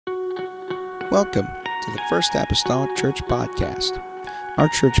Welcome to the First Apostolic Church Podcast. Our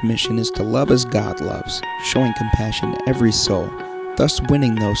church mission is to love as God loves, showing compassion to every soul, thus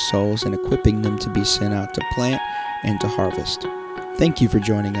winning those souls and equipping them to be sent out to plant and to harvest. Thank you for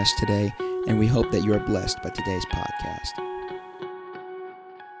joining us today, and we hope that you are blessed by today's podcast.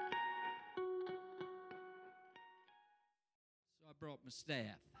 So I brought my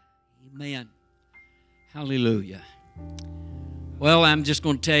staff. Amen. Hallelujah. Well, I'm just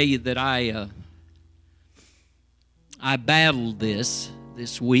going to tell you that I battled this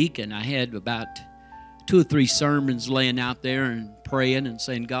week, and I had about 2 or 3 sermons laying out there and praying and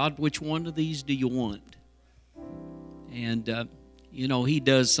saying, God, which one of these do you want? And, He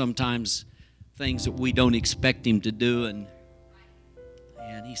does sometimes things that we don't expect Him to do, and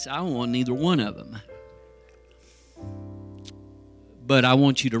He said, I don't want neither one of them. But I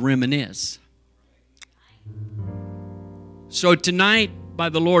want you to reminisce. So tonight, by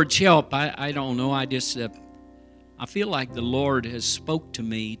the Lord's help, I don't know, I feel like the Lord has spoke to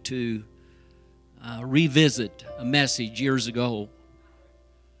me to revisit a message years ago.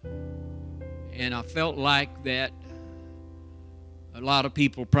 And I felt like that a lot of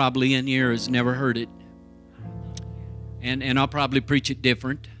people probably in here has never heard it. And I'll probably preach it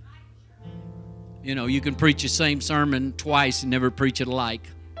different. You know, you can preach the same sermon twice and never preach it alike.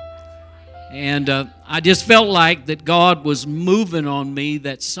 And I just felt like that God was moving on me,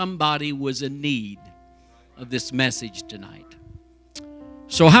 that somebody was in need of this message tonight.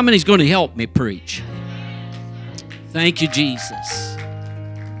 So how many's going to help me preach? Thank you, Jesus.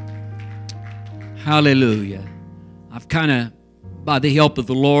 Hallelujah. I've kind of, by the help of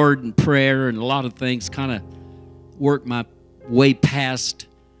the Lord and prayer and a lot of things, kind of worked my way past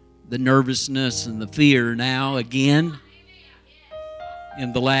the nervousness and the fear now again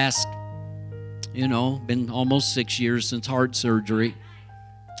in the last, been almost 6 years since heart surgery.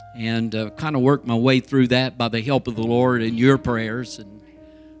 And kind of worked my way through that by the help of the Lord and your prayers and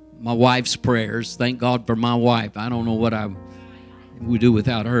my wife's prayers. Thank God for my wife. I don't know what I would do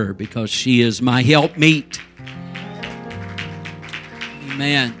without her, because she is my helpmeet.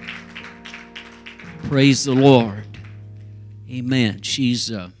 Amen. Praise the Lord. Amen.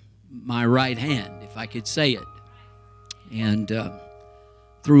 She's my right hand, if I could say it. And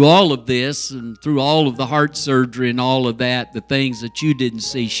through all of this and through all of the heart surgery and all of that, the things that you didn't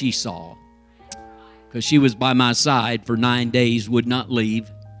see, she saw. Because she was by my side for 9 days, would not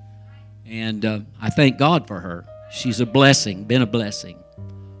leave. And I thank God for her. She's a blessing, been a blessing.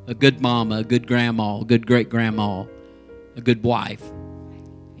 A good mama, a good grandma, a good great-grandma, a good wife.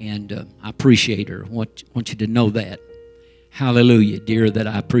 And I appreciate her. I want you to know that. Hallelujah, dear, that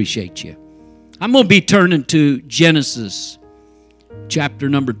I appreciate you. I'm going to be turning to Genesis chapter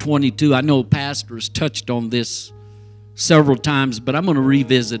number 22. I know Pastor has touched on this several times, but I'm going to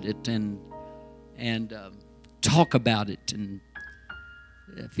revisit it and talk about it. And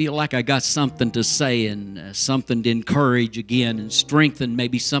I feel like I got something to say and something to encourage again and strengthen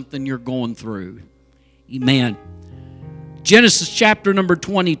maybe something you're going through. Amen. Genesis chapter number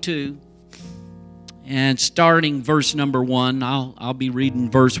 22, and starting verse number 1. I'll be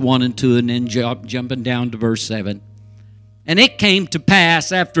reading verse 1 and 2 and then jumping down to verse 7. And it came to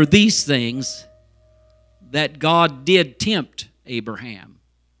pass after these things that God did tempt Abraham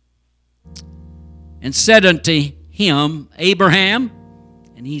and said unto him, Abraham,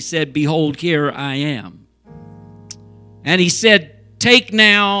 and he said, Behold, here I am. And he said, Take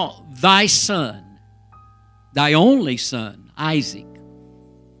now thy son, thy only son, Isaac,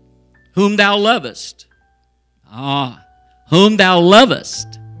 whom thou lovest. Whom thou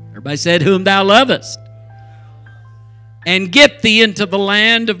lovest. Everybody said, whom thou lovest. And get thee into the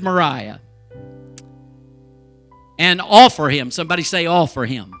land of Moriah, and offer him. Somebody say, offer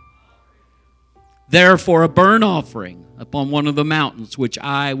him. Therefore a burnt offering upon one of the mountains, which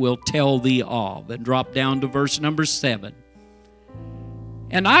I will tell thee of. And drop down to verse number 7.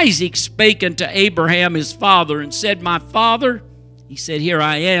 And Isaac spake unto Abraham his father, and said, My father. He said, Here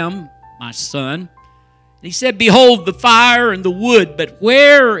I am, my son. And he said, Behold the fire and the wood, but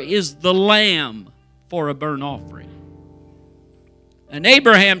where is the lamb for a burnt offering? And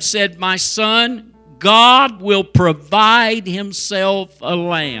Abraham said, My son, God will provide himself a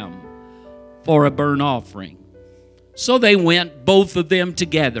lamb for a burnt offering. So they went, both of them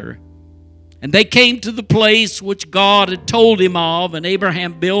together. And they came to the place which God had told him of, and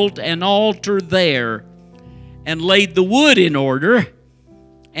Abraham built an altar there, and laid the wood in order,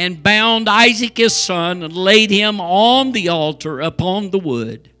 and bound Isaac his son, and laid him on the altar upon the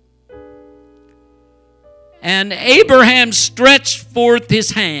wood. And Abraham stretched forth his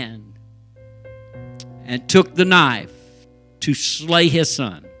hand and took the knife to slay his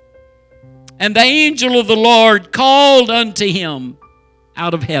son. And the angel of the Lord called unto him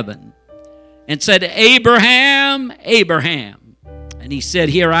out of heaven and said, Abraham, Abraham. And he said,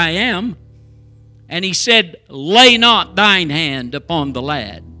 Here I am. And he said, Lay not thine hand upon the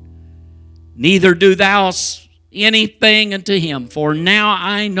lad, neither do thou anything unto him. For now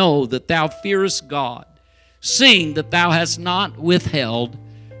I know that thou fearest God, seeing that thou hast not withheld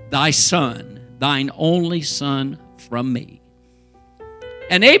thy son, thine only son, from me.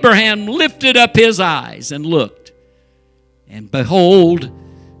 And Abraham lifted up his eyes and looked, and behold,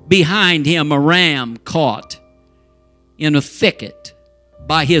 behind him a ram caught in a thicket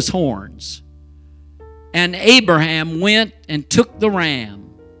by his horns. And Abraham went and took the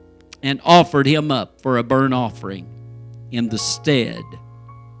ram and offered him up for a burnt offering in the stead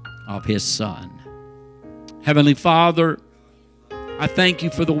of his son. Heavenly Father, I thank you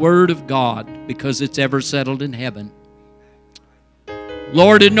for the word of God, because it's ever settled in heaven.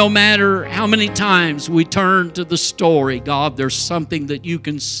 Lord, and no matter how many times we turn to the story, God, there's something that you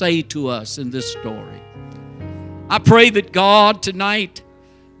can say to us in this story. I pray that, God, tonight,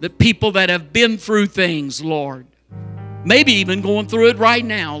 that people that have been through things, Lord, maybe even going through it right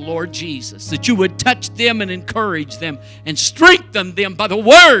now, Lord Jesus, that you would touch them and encourage them and strengthen them by the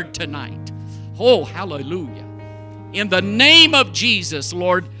word tonight. Oh, hallelujah. In the name of Jesus,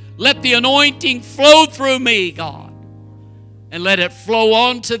 Lord, let the anointing flow through me, God. And let it flow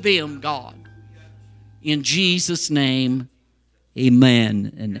on to them, God. In Jesus' name,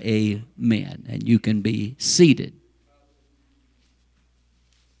 amen and amen. And you can be seated.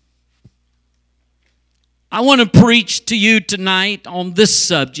 I want to preach to you tonight on this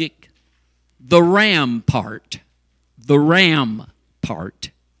subject, the ram part. The ram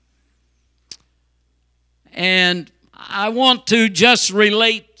part. And I want to just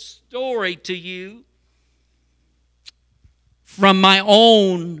relate story to you from my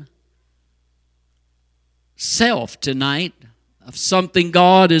own self tonight, of something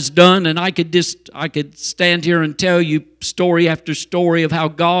God has done. And I could stand here and tell you story after story of how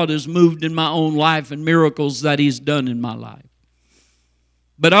God has moved in my own life and miracles that He's done in my life.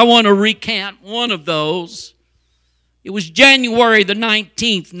 But I want to recant one of those. It was January the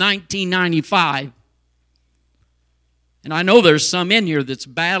 19th, 1995. And I know there's some in here that's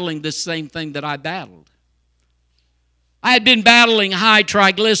battling this same thing that I battled. I had been battling high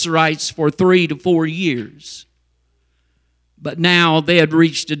triglycerides for 3 to 4 years. But now they had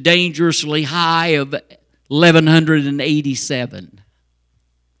reached a dangerously high of 1,187.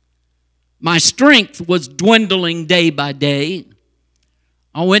 My strength was dwindling day by day.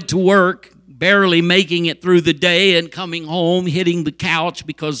 I went to work, barely making it through the day, and coming home, hitting the couch,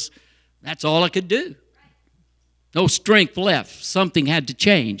 because that's all I could do. No strength left. Something had to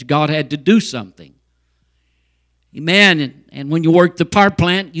change. God had to do something. Amen. And when you work the power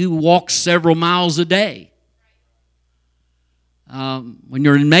plant, you walk several miles a day. When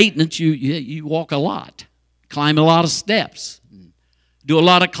you're in maintenance, you walk a lot, climb a lot of steps, do a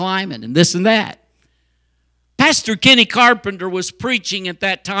lot of climbing and this and that. Pastor Kenny Carpenter was preaching at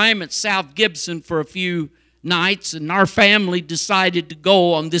that time at South Gibson for a few nights, and our family decided to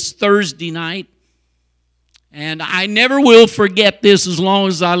go on this Thursday night. And I never will forget this as long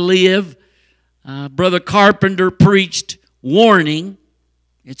as I live. Brother Carpenter preached, warning,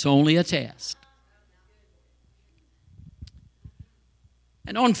 it's only a test.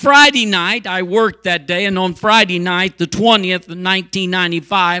 And on Friday night, I worked that day, and on Friday night, the 20th of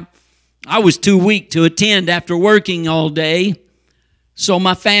 1995, I was too weak to attend after working all day, so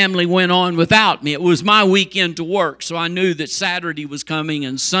my family went on without me. It was my weekend to work, so I knew that Saturday was coming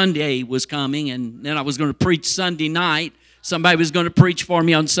and Sunday was coming, and then I was going to preach Sunday night. Somebody was going to preach for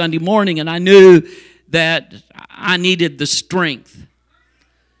me on Sunday morning, and I knew that I needed the strength.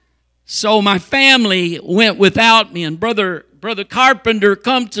 So my family went without me, and Brother Carpenter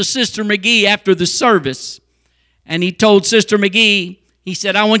come to Sister McGee after the service, and he told Sister McGee, he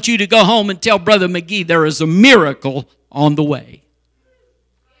said, I want you to go home and tell Brother McGee there is a miracle on the way.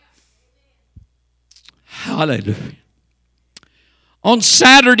 Hallelujah. On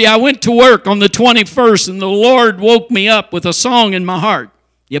Saturday, I went to work on the 21st, and the Lord woke me up with a song in my heart.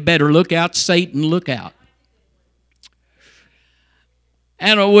 You better look out, Satan, look out.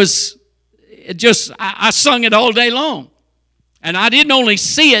 And I sung it all day long. And I didn't only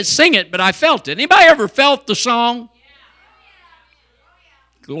sing it, but I felt it. Anybody ever felt the song?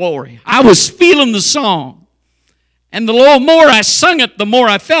 Glory. I was feeling the song. And the more I sung it, the more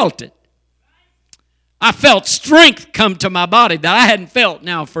I felt it. I felt strength come to my body that I hadn't felt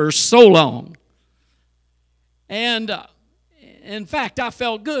now for so long. And in fact, I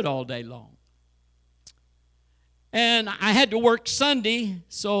felt good all day long. And I had to work Sunday,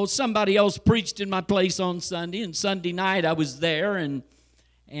 so somebody else preached in my place on Sunday. And Sunday night I was there, and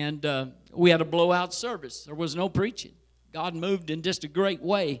we had a blowout service. There was no preaching. God moved in just a great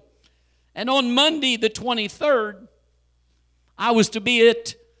way. And on Monday the 23rd, I was to be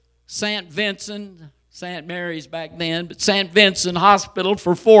at St. Vincent, St. Mary's back then, but St. Vincent Hospital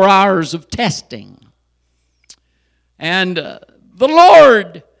for 4 hours of testing. And the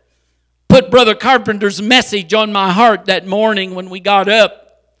Lord put Brother Carpenter's message on my heart that morning when we got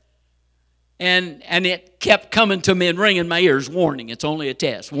up, and it kept coming to me and ringing my ears. Warning, it's only a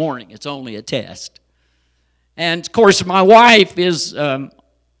test. Warning, it's only a test. And of course, my wife is a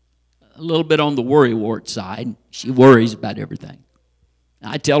little bit on the worrywart side. She worries about everything.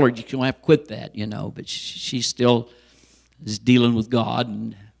 I tell her you don't have to quit that, but she still is dealing with God,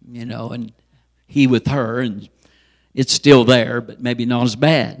 and and He with her, and it's still there, but maybe not as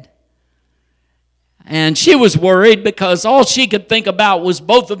bad. And she was worried because all she could think about was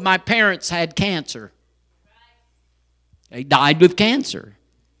both of my parents had cancer. They died with cancer.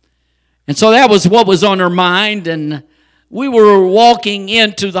 And so that was what was on her mind. And we were walking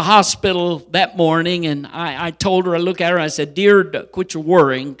into the hospital that morning, and I told her, I looked at her, and I said, "Dear, quit your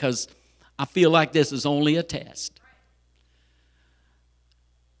worrying, because I feel like this is only a test."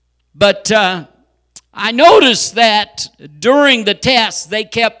 But I noticed that during the test, they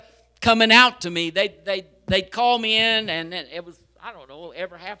kept coming out to me. They'd call me in, and it was, I don't know,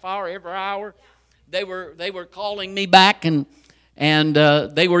 every half hour, every hour. They were calling me back, and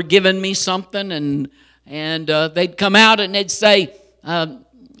they were giving me something, and they'd come out and they'd say,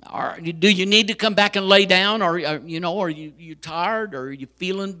 "Do you need to come back and lay down? Or are you tired? Or are you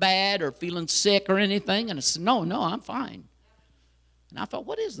feeling bad? Or feeling sick or anything?" And I said, No, I'm fine. And I thought,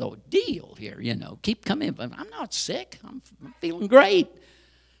 what is the deal here? Keep coming. But I'm not sick. I'm feeling great.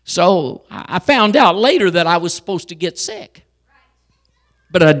 So I found out later that I was supposed to get sick.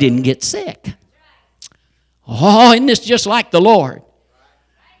 But I didn't get sick. Oh, isn't this just like the Lord?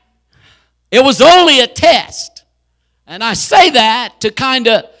 It was only a test. And I say that to kind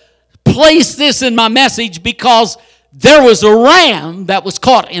of place this in my message, because there was a ram that was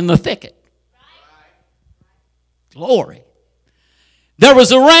caught in the thicket. Glory. There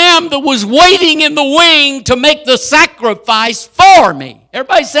was a ram that was waiting in the wing to make the sacrifice for me.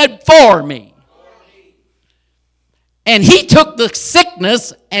 Everybody said, for me. And He took the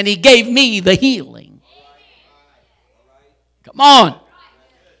sickness and He gave me the healing. Come on.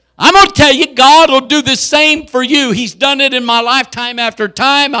 I'm going to tell you, God will do the same for you. He's done it in my lifetime after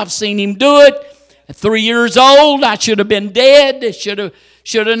time. I've seen Him do it. At 3 years old, I should have been dead. Should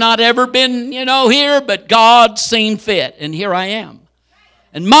have not ever been, here. But God seen fit, and here I am.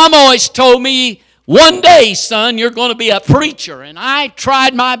 And Mom always told me, one day, son, you're going to be a preacher. And I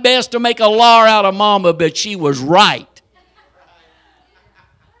tried my best to make a liar out of Mama, but she was right.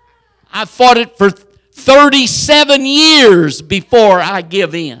 I fought it for 37 years before I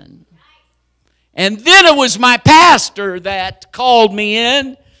give in. And then it was my pastor that called me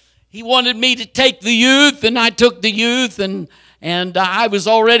in. He wanted me to take the youth, and I took the youth, and I was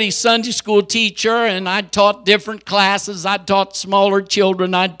already Sunday school teacher, and I taught different classes. I taught smaller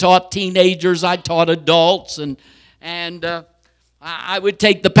children. I taught teenagers. I taught adults. And I would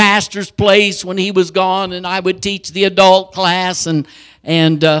take the pastor's place when he was gone, and I would teach the adult class. And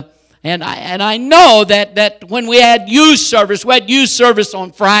I know that when we had youth service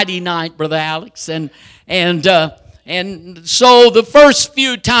on Friday night, Brother Alex. And so the first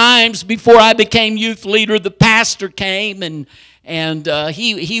few times before I became youth leader, the pastor came, and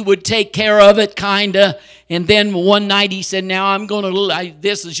he would take care of it, kind of. And then one night he said, "Now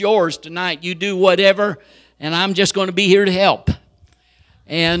this is yours tonight. You do whatever, and I'm just going to be here to help."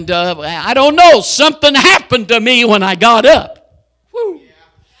 And I don't know, something happened to me when I got up. Whew.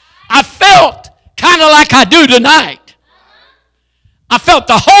 I felt kind of like I do tonight. I felt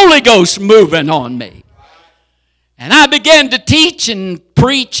the Holy Ghost moving on me. And I began to teach and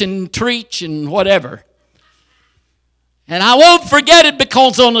preach and whatever. And I won't forget it,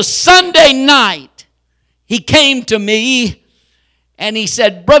 because on a Sunday night, he came to me and he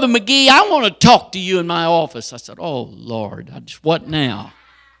said, "Brother McGee, I want to talk to you in my office." I said, "Oh, Lord, what now?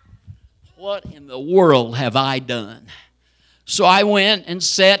 What in the world have I done?" So I went and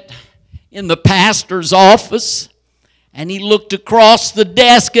sat in the pastor's office, and he looked across the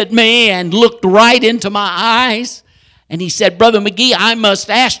desk at me and looked right into my eyes. And he said, "Brother McGee, I must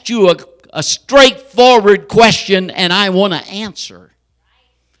ask you a straightforward question, and I want to answer.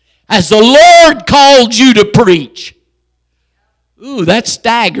 Has the Lord called you to preach?" Ooh, that's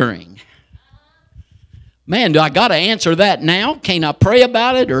staggering. Man, do I got to answer that now? Can I pray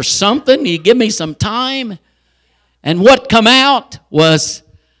about it or something? You give me some time? And what come out was,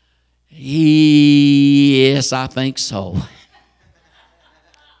 yes, I think so.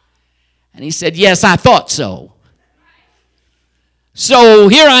 And he said, yes, I thought so. So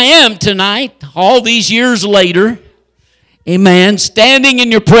here I am tonight, all these years later, amen, standing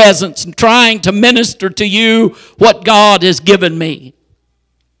in your presence and trying to minister to you what God has given me.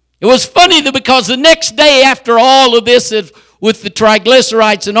 It was funny that because the next day after all of this with the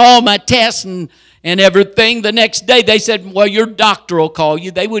triglycerides and all my tests and everything, the next day they said, well, your doctor will call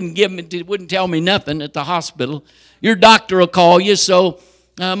you. They wouldn't tell me nothing at the hospital. Your doctor will call you. So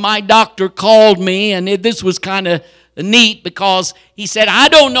my doctor called me, and this was kind of neat because he said, I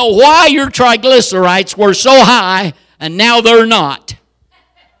don't know why your triglycerides were so high and now they're not.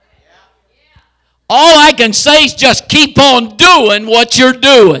 All I can say is just keep on doing what you're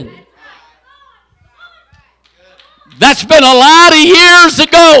doing. That's been a lot of years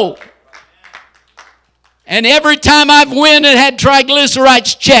ago. And every time I've went and had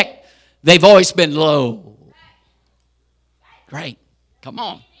triglycerides checked, they've always been low. Great. Come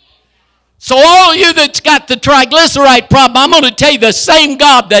on. So all of you that's got the triglyceride problem, I'm going to tell you the same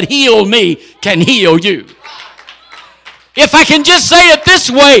God that healed me can heal you. If I can just say it this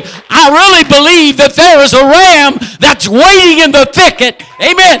way, I really believe that there is a ram that's waiting in the thicket,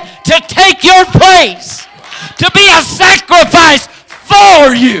 amen, to take your place, to be a sacrifice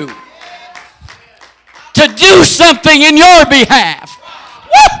for you, to do something in your behalf.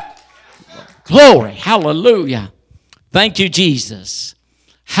 Woo! Glory, hallelujah. Thank you, Jesus.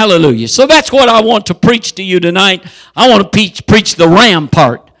 Hallelujah. So that's what I want to preach to you tonight. I want to preach the ram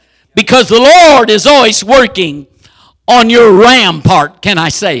part, because the Lord is always working on your ram part. Can I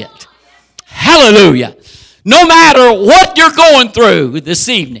say it? Hallelujah. No matter what you're going through this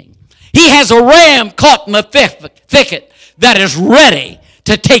evening, He has a ram caught in the thicket that is ready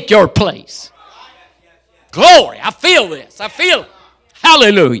to take your place. Glory. I feel this. I feel it.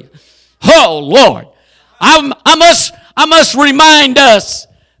 Hallelujah. Oh, Lord. I must remind us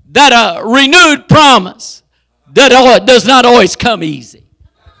that a renewed promise does not always come easy.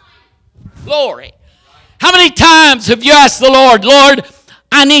 Glory. How many times have you asked the Lord, Lord,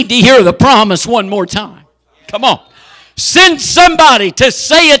 I need to hear the promise one more time? Come on. Send somebody to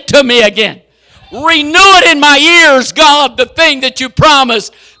say it to me again. Renew it in my ears, God, the thing that you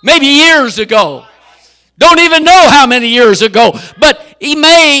promised maybe years ago. Don't even know how many years ago. But He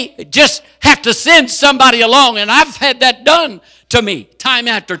may just have to send somebody along. And I've had that done to me time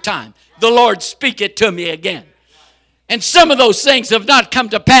after time. The Lord speak it to me again. And some of those things have not come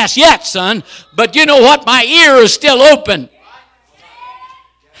to pass yet, son. But you know what? My ear is still open.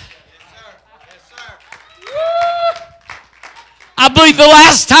 I believe the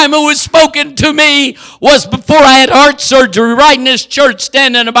last time it was spoken to me was before I had heart surgery, right in this church,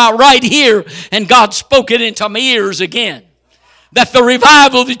 standing about right here, and God spoke it into my ears again. That the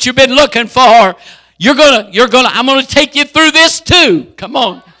revival that you've been looking for, I'm gonna take you through this too. Come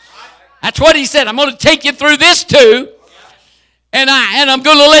on. That's what He said. I'm gonna take you through this too. And I'm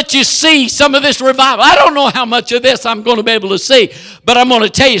going to let you see some of this revival. I don't know how much of this I'm going to be able to see, but I'm going to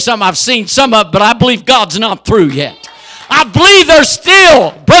tell you something. I've seen some of it, but I believe God's not through yet. I believe there's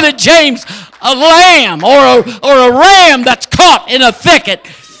still, Brother James, a lamb or a ram that's caught in a thicket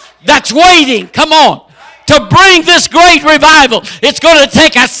that's waiting, come on, to bring this great revival. It's going to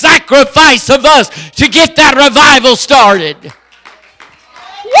take a sacrifice of us to get that revival started.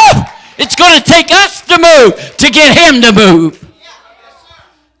 Woo! It's going to take us to move to get Him to move.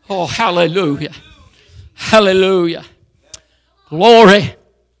 Oh, hallelujah. Hallelujah. Glory.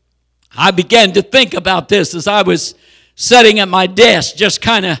 I began to think about this as I was sitting at my desk, just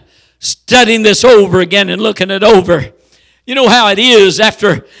kind of studying this over again and looking it over. You know how it is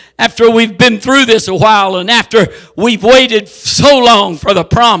after we've been through this a while, and after we've waited so long for the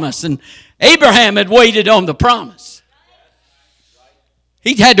promise. And Abraham had waited on the promise.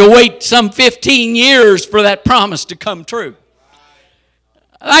 He'd had to wait some 15 years for that promise to come true.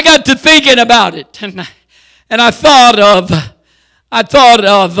 I got to thinking about it, and I thought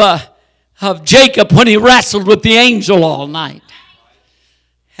of Jacob when he wrestled with the angel all night.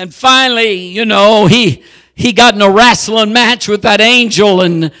 And finally, you know, he got in a wrestling match with that angel,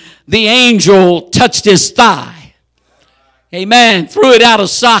 and the angel touched his thigh. Amen. Threw it out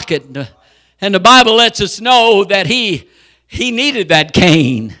of socket. And the Bible lets us know that he needed that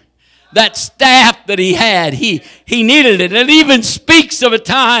cane. That staff that he had, he needed it. It even speaks of a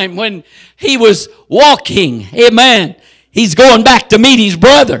time when he was walking. Amen. He's going back to meet his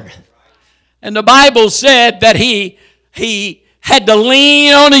brother. And the Bible said that he had to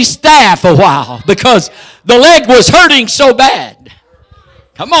lean on his staff a while because the leg was hurting so bad.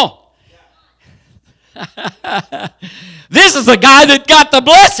 Come on. This is a guy that got the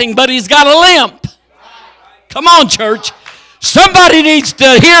blessing, but he's got a limp. Come on, church. Somebody needs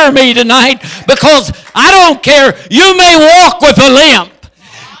to hear me tonight, because I don't care. You may walk with a limp.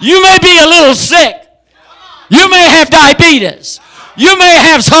 You may be a little sick. You may have diabetes. You may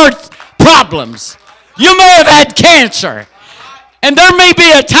have heart problems. You may have had cancer. And there may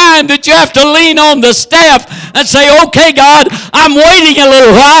be a time that you have to lean on the staff and say, okay, God, I'm waiting a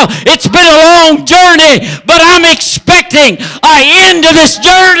little while. It's been a long journey, but I'm expecting an end to this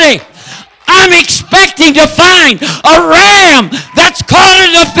journey. I'm expecting to find a ram that's caught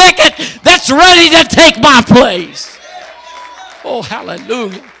in the thicket that's ready to take my place. Oh,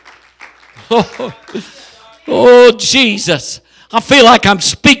 hallelujah. Oh, Jesus. I feel like I'm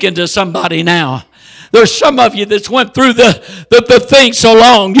speaking to somebody now. There's some of you that's went through the thing so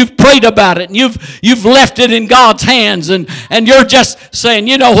long. You've prayed about it, and you've left it in God's hands, and you're just saying,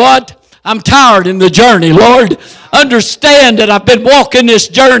 you know what? I'm tired in the journey, Lord. Understand that I've been walking this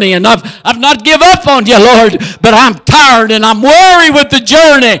journey, and I've not give up on you, Lord, but I'm tired and I'm weary with the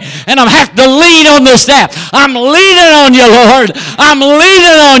journey, and I'm having to lean on the staff. I'm leaning on you, Lord. I'm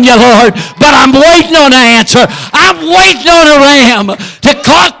leaning on you, Lord, but I'm waiting on an answer. I'm waiting on a ram to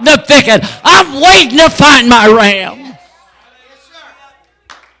caught in the thicket. I'm waiting to find my ram.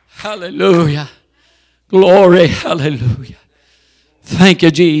 Hallelujah. Glory. Hallelujah. Thank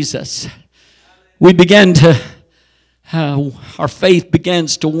you, Jesus. We begin to, our faith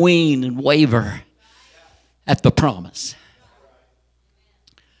begins to wane and waver at the promise.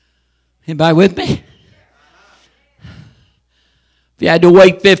 Anybody with me? If you had to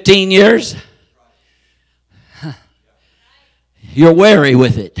wait 15 years, you're wary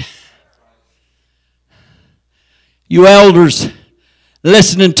with it. You elders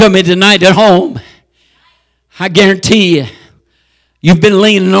listening to me tonight at home, I guarantee you, you've been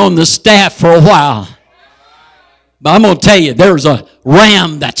leaning on the staff for a while. But I'm going to tell you, there's a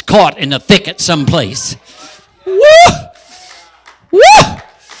ram that's caught in a thicket someplace. Woo! Woo!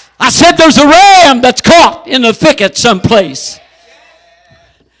 I said there's a ram that's caught in a thicket someplace.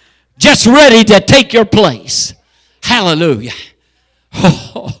 Just ready to take your place. Hallelujah.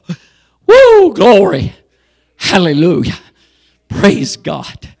 Oh, woo, glory. Hallelujah. Praise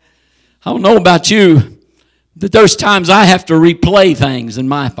God. I don't know about you, that there's times I have to replay things in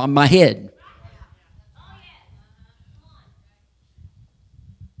my head.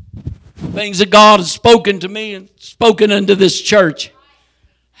 Things that God has spoken to me and spoken into this church.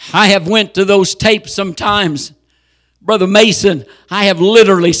 I have went to those tapes sometimes. Brother Mason, I have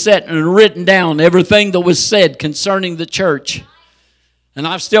literally sat and written down everything that was said concerning the church. And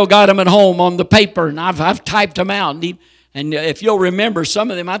I've still got them at home on the paper, and I've typed them out. And if you'll remember,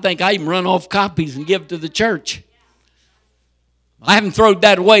 some of them, I think I even run off copies and give to the church. I haven't thrown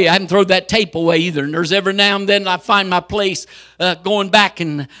that away. I haven't thrown that tape away either. And there's every now and then I find my place going back.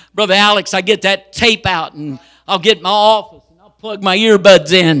 And Brother Alex, I get that tape out, and I'll get in my office, and I'll plug my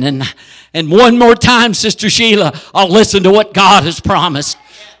earbuds in. And one more time, Sister Sheila, I'll listen to what God has promised.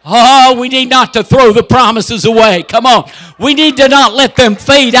 Oh, we need not to throw the promises away. Come on. We need to not let them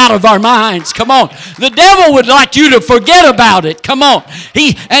fade out of our minds. Come on. The devil would like you to forget about it. Come on.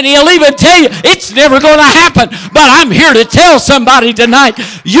 He'll even tell you it's never going to happen. But I'm here to tell somebody tonight,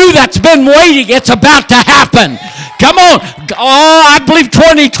 you that's been waiting, it's about to happen. Come on. Oh, I believe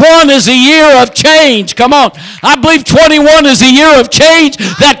 2021 is a year of change. Come on. I believe 21 is a year of change,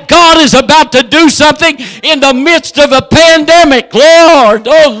 that God is about to do something in the midst of a pandemic. Lord,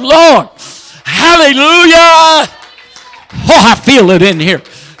 oh Lord. Hallelujah. Oh, I feel it in here.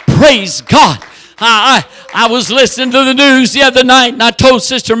 Praise God. I was listening to the news the other night, and I told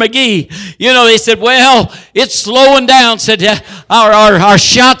Sister McGee, they said, well, it's slowing down. Said, our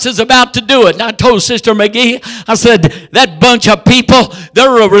shots is about to do it. And I told Sister McGee, I said, that bunch of people, they're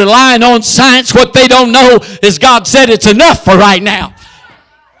relying on science. What they don't know is God said it's enough for right now.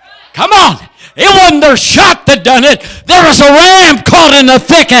 Come on. It wasn't their shot that done it. There was a ram caught in the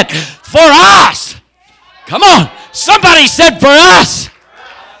thicket for us. Come on. Somebody said for us.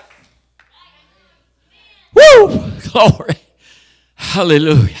 Woo! Glory.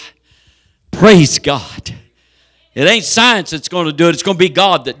 Hallelujah. Praise God. It ain't science that's going to do it. It's going to be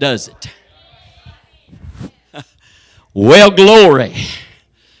God that does it. Well, glory.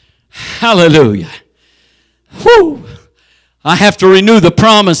 Hallelujah. Woo! I have to renew the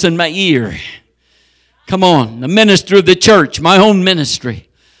promise in my ear. Come on. The minister of the church, my own ministry.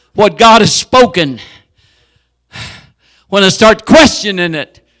 What God has spoken. When I start questioning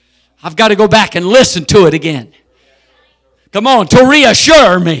it, I've got to go back and listen to it again. Come on, to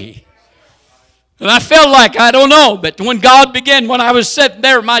reassure me. And I felt like, I don't know, but when God began, when I was sitting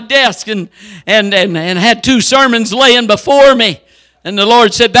there at my desk and had 2 sermons laying before me, and the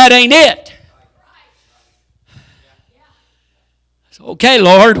Lord said, that ain't it. So, okay,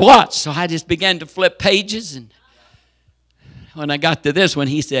 Lord, what? So I just began to flip pages, and when I got to this one,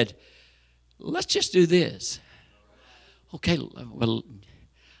 He said, let's just do this. Okay, well,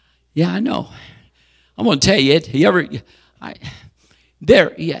 yeah, I know. I'm going to tell you it.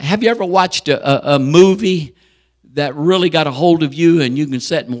 Have you ever watched a movie that really got a hold of you and you can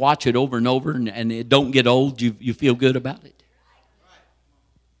sit and watch it over and over and it don't get old? You feel good about it?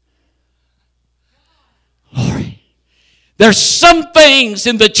 Glory. There's some things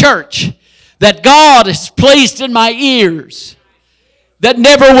in the church that God has placed in my ears that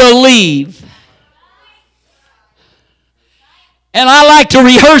never will leave. And I like to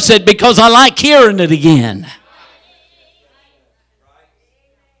rehearse it because I like hearing it again.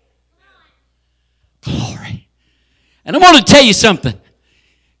 Glory. And I want to tell you something.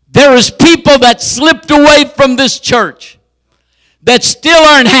 There is people that slipped away from this church that still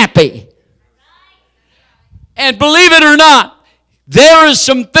aren't happy. And believe it or not, there is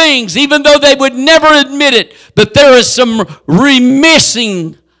some things, even though they would never admit it, but there is some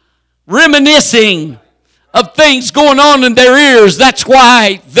reminiscing of things going on in their ears. That's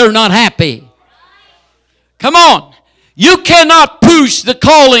why they're not happy. Come on. You cannot push the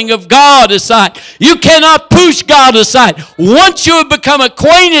calling of God aside. You cannot push God aside. Once you have become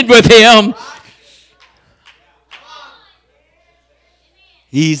acquainted with Him,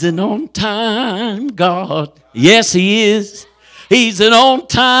 He's an on-time God. Yes, He is. He's an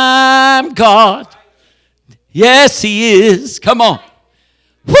on-time God. Yes, He is. Come on.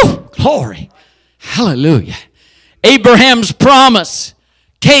 Whew, glory. Hallelujah. Abraham's promise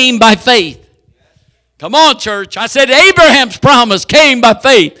came by faith. Come on, church. I said Abraham's promise came by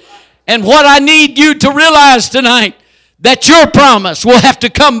faith. And what I need you to realize tonight, that your promise will have to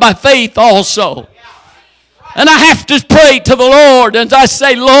come by faith also. And I have to pray to the Lord and I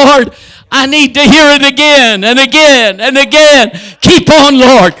say, Lord, I need to hear it again and again and again. Keep on,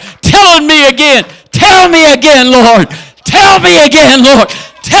 Lord. Telling me again. Tell me again, Lord. Tell me again, Lord.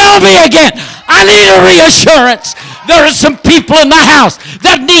 Tell me again. I need a reassurance. There are some people in the house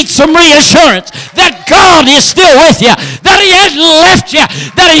that need some reassurance that God is still with you, that He hasn't left you,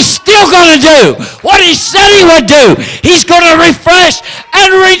 that He's still going to do what He said He would do. He's going to refresh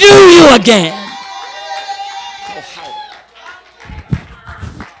and renew you again.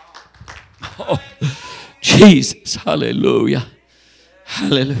 Oh, Jesus, hallelujah.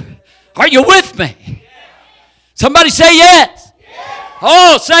 Hallelujah. Are you with me? Somebody say yes.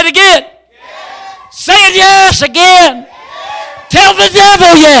 Oh, say it again. Say it yes again. Yes. Tell the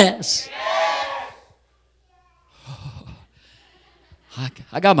devil yes. Yes.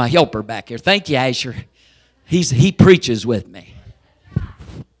 I got my helper back here. Thank you, Asher. He preaches with me.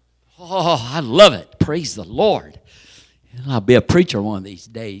 Oh, I love it. Praise the Lord. I'll be a preacher one of these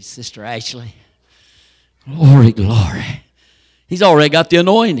days, Sister Ashley. Glory, glory. He's already got the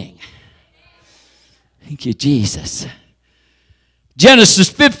anointing. Thank you, Jesus. Genesis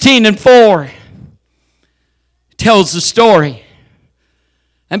 15:4 tells the story.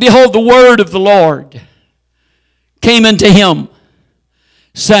 And behold, the word of the Lord came unto him,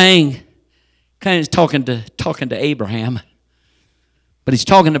 saying, kind of talking to Abraham, but he's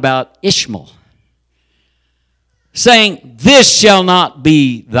talking about Ishmael, saying, this shall not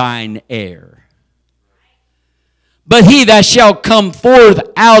be thine heir, but he that shall come forth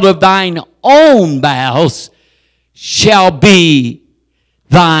out of thine own bowels shall be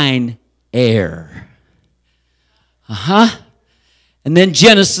thine heir. And then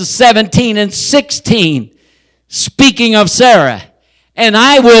Genesis 17:16, speaking of Sarah, and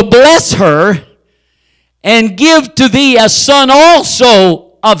I will bless her and give to thee a son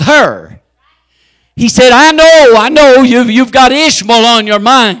also of her. He said, I know you've got Ishmael on your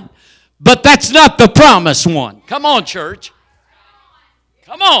mind, but that's not the promised one. Come on, church.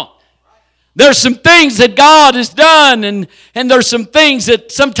 Come on. There's some things that God has done, and there's some things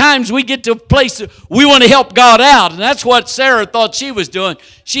that sometimes we get to a place that we want to help God out. And that's what Sarah thought she was doing.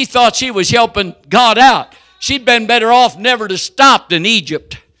 She thought she was helping God out. She'd been better off never to stop in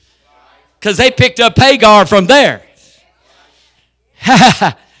Egypt, because they picked up Hagar from there.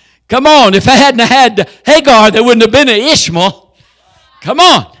 Come on, if I hadn't had Hagar, there wouldn't have been an Ishmael. Come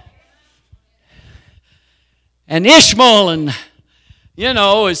on. And Ishmael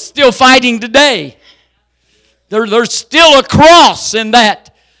is still fighting today. There's still a cross in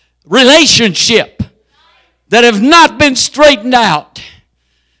that relationship that have not been straightened out.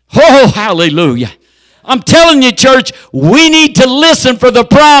 Oh, hallelujah. I'm telling you, church, we need to listen for the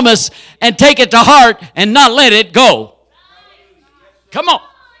promise and take it to heart and not let it go. Come on.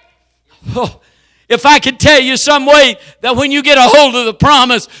 Oh, if I could tell you some way that when you get a hold of the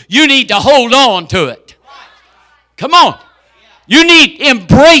promise, you need to hold on to it. Come on. You need to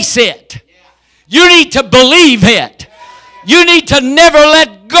embrace it. You need to believe it. You need to never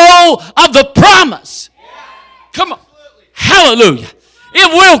let go of the promise. Come on. Hallelujah.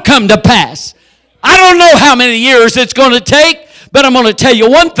 It will come to pass. I don't know how many years it's going to take, but I'm going to tell you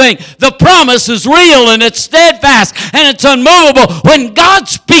one thing. The promise is real and it's steadfast and it's unmovable. When God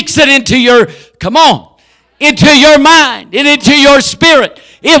speaks it into your, come on, into your mind and into your spirit,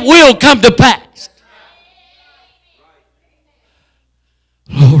 it will come to pass.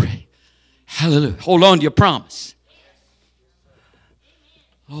 Glory. Hallelujah. Hold on to your promise.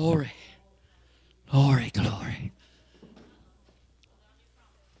 Glory. Glory, glory.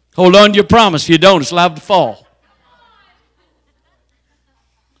 Hold on to your promise. If you don't, it's liable to fall.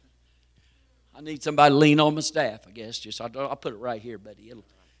 I need somebody to lean on my staff, I guess. Just I'll put it right here, buddy. It'll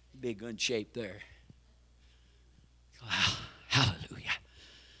be a good shape there. Hallelujah.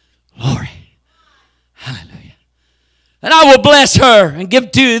 Glory. Hallelujah. And I will bless her and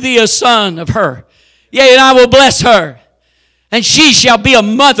give to thee a son of her. Yea, and I will bless her. And she shall be a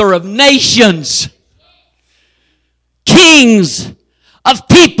mother of nations. Kings of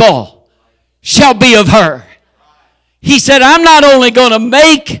people shall be of her. He said, I'm not only going to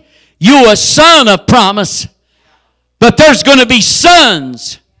make you a son of promise, but there's going to be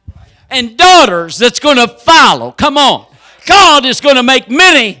sons and daughters that's going to follow. Come on. God is going to make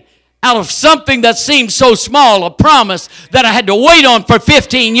many out of something that seems so small, a promise that I had to wait on for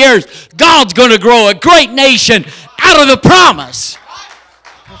 15 years. God's going to grow a great nation out of the promise.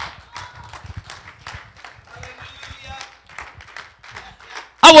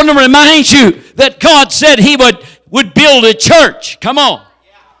 I want to remind you that God said He would build a church. Come on.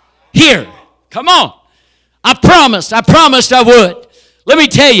 Here. Come on. I promised I would. Let me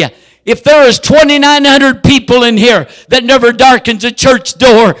tell you, if there is 2,900 people in here that never darkens a church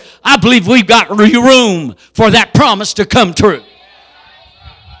door, I believe we've got room for that promise to come true.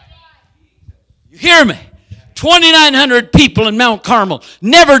 You hear me? 2,900 people in Mount Carmel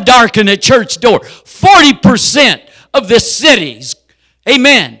never darken a church door. 40% of the cities,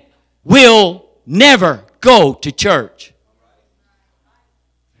 amen, will never go to church.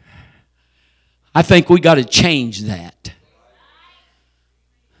 I think we got to change that.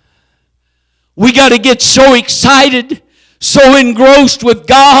 We got to get so excited, so engrossed with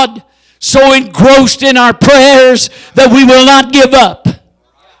God, so engrossed in our prayers that we will not give up.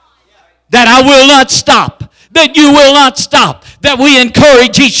 That I will not stop. That you will not stop. That we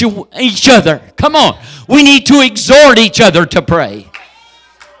encourage each other. Come on. We need to exhort each other to pray.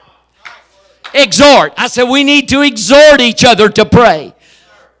 Exhort. I said we need to exhort each other to pray.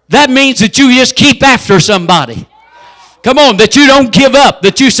 That means that you just keep after somebody. Come on, that you don't give up.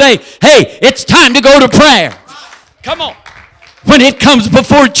 That you say, hey, it's time to go to prayer. Come on. When it comes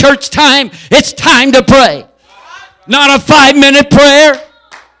before church time, it's time to pray. Not a 5-minute prayer.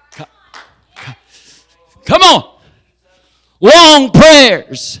 Come on. Long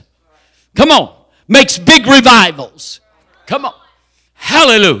prayers. Come on. Makes big revivals. Come on.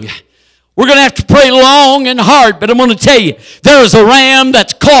 Hallelujah. We're going to have to pray long and hard, but I'm going to tell you, there is a ram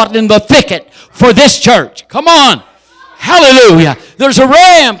that's caught in the thicket for this church. Come on. Hallelujah. There's a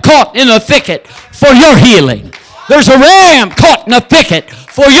ram caught in the thicket for your healing. There's a ram caught in the thicket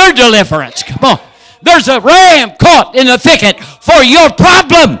for your deliverance. Come on. There's a ram caught in the thicket for your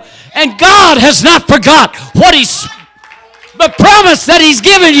problem. And God has not forgot the promise that He's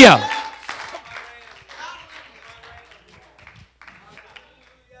given you.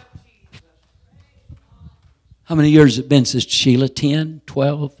 How many years has it been, Sister Sheila? 10,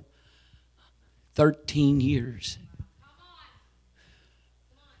 12, 13 years.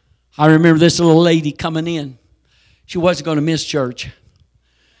 I remember this little lady coming in. She wasn't going to miss church.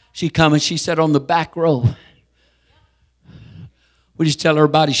 She come and she sat on the back row. We just tell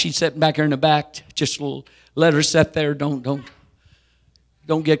everybody she's sitting back here in the back. Just let her sit there. Don't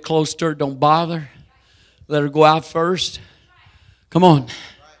get close to her. Don't bother. Let her go out first. Come on.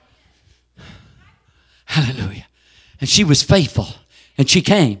 Hallelujah. And she was faithful. And she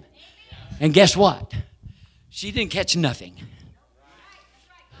came. And guess what? She didn't catch nothing.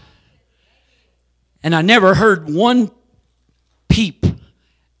 And I never heard one peep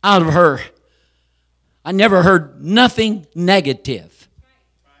out of her. I never heard nothing negative.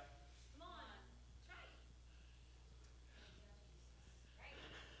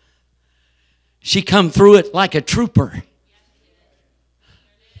 She come through it like a trooper.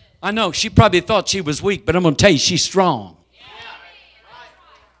 I know, she probably thought she was weak, but I'm going to tell you, she's strong.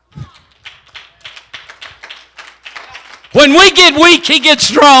 When we get weak, He gets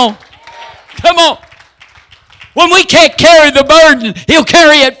strong. Come on. When we can't carry the burden, He'll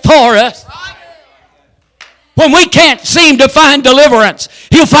carry it for us. When we can't seem to find deliverance,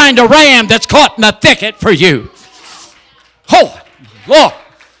 He'll find a ram that's caught in the thicket for you. Oh, Lord.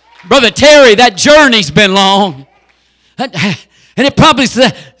 Brother Terry, that journey's been long. And it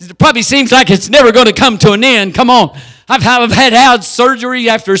probably seems like it's never going to come to an end. Come on. I've had surgery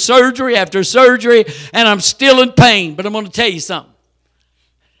after surgery after surgery, and I'm still in pain. But I'm going to tell you something.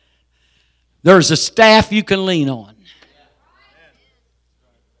 There's a staff you can lean on.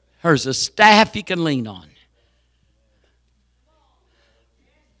 There's a staff you can lean on.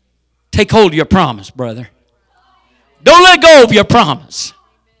 Take hold of your promise, brother. Don't let go of your promise.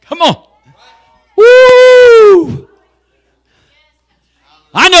 Come on. Woo!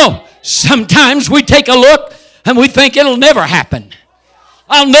 I know sometimes we take a look and we think it'll never happen.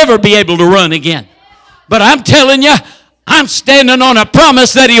 I'll never be able to run again. But I'm telling you, I'm standing on a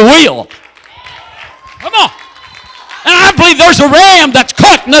promise that He will. Come on. And I believe there's a ram that's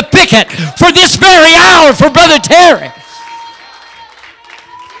caught in the thicket for this very hour for Brother Terry.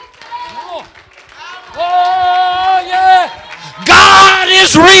 Oh, yeah. God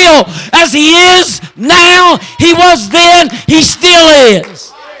is real as He is now. He was then. He still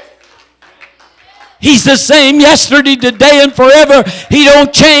is. He's the same yesterday, today, and forever. He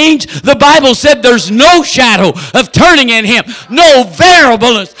don't change. The Bible said there's no shadow of turning in Him. No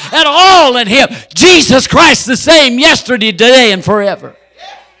variableness at all in Him. Jesus Christ the same yesterday, today, and forever.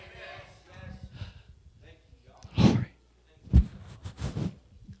 Glory.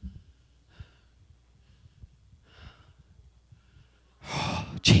 Oh,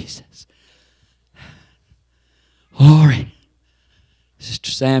 Jesus. Glory. Sister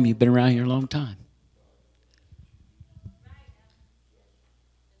Sam, you've been around here a long time.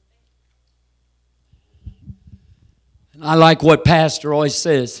 I like what Pastor always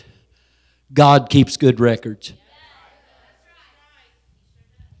says. God keeps good records.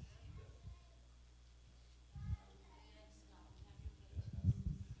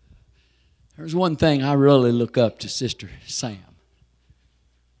 There's one thing I really look up to Sister Sam.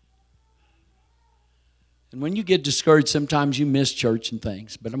 And when you get discouraged, sometimes you miss church and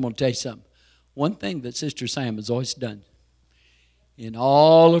things. But I'm going to tell you something. One thing that Sister Sam has always done, in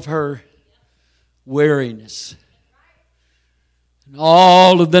all of her weariness, and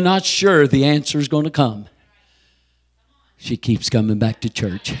all of the not sure the answer is going to come, she keeps coming back to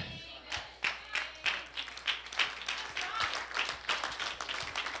church.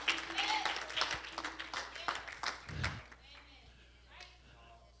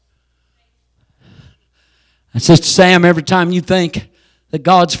 And Sister Sam, every time you think that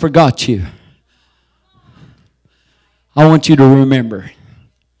God's forgot you, I want you to remember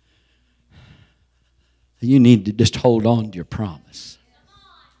you need to just hold on to your promise.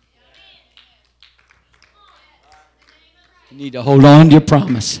 You need to hold on to your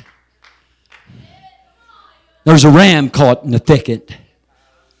promise. There's a ram caught in the thicket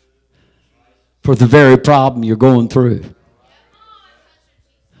for the very problem you're going through.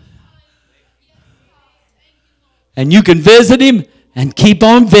 And you can visit him and keep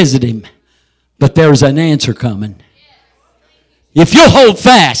on visiting, but there's an answer coming. If you'll hold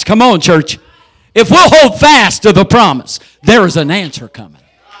fast, come on, church. If we'll hold fast to the promise, there is an answer coming.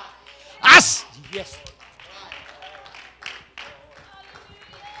 Yes.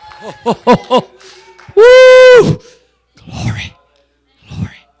 Woo! Glory.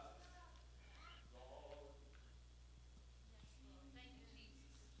 Glory.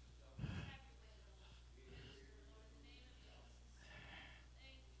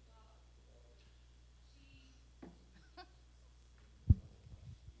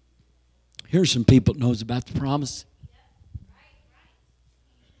 Here's some people that knows about the promise.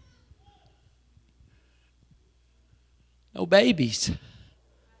 No babies.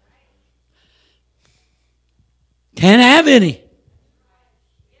 Can't have any.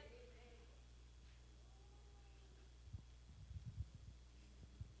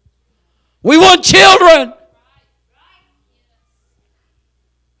 We want children.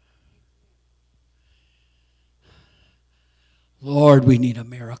 Lord, we need a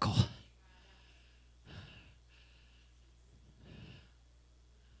miracle.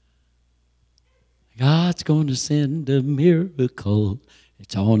 God's going to send a miracle.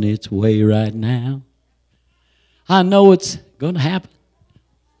 It's on its way right now. I know it's going to happen.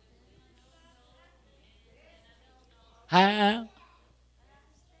 How?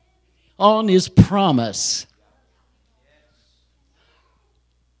 On His promise.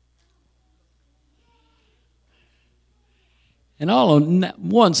 And all at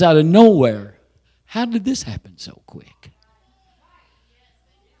once, out of nowhere, how did this happen so quick?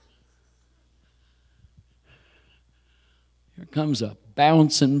 Here comes a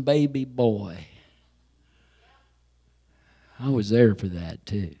bouncing baby boy. I was there for that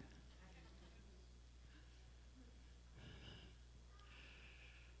too.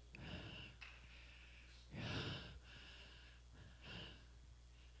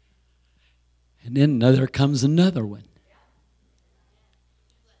 And then there comes another one.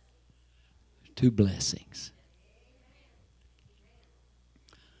 2 blessings.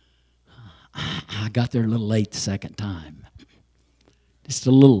 I got there a little late the second time. Just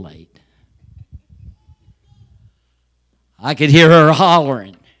a little late. I could hear her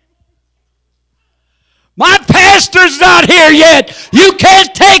hollering. My pastor's not here yet. You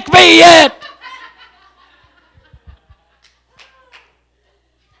can't take me yet.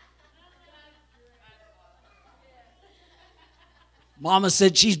 Mama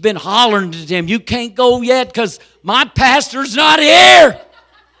said she's been hollering to him, you can't go yet because my pastor's not here.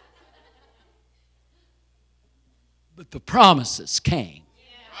 But the promises came.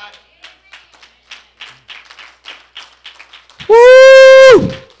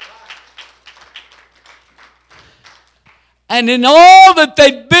 Woo! And in all that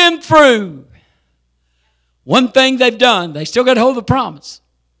they've been through, one thing they've done, they still got to hold the promise.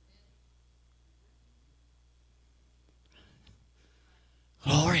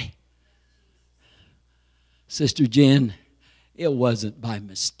 Glory. Sister Jen, it wasn't by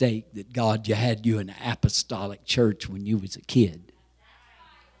mistake that God had you in an apostolic church when you was a kid.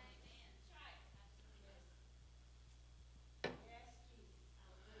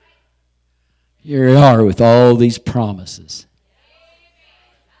 Here you are with all these promises.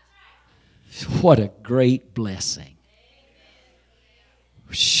 What a great blessing.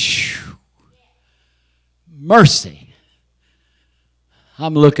 Whew. Mercy.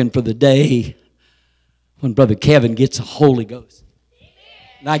 I'm looking for the day when Brother Kevin gets a Holy Ghost.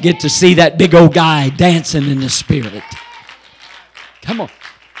 And I get to see that big old guy dancing in the Spirit. Come on.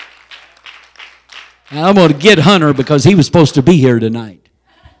 Now I'm going to get Hunter because he was supposed to be here tonight.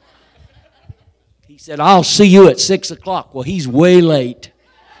 He said, I'll see you at 6 o'clock. Well, he's way late.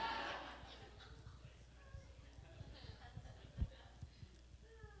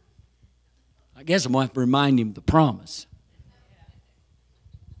 I guess I'm going to have to remind him of the promise.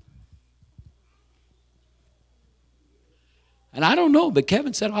 And I don't know, but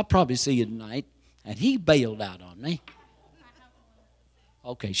Kevin said, I'll probably see you tonight. And he bailed out on me.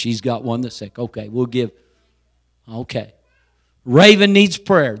 Okay, she's got one that's sick. Okay, we'll give. Okay. Raven needs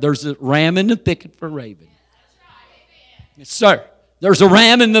prayer. There's a ram in the thicket for Raven. Yes, sir. There's a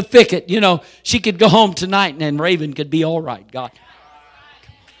ram in the thicket. You know, she could go home tonight and then Raven could be all right. God.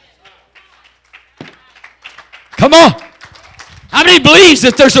 Come on. How many believes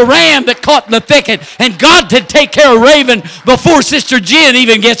that there's a ram that caught in the thicket and God did take care of Raven before Sister Jen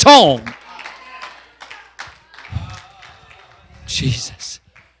even gets home? Jesus.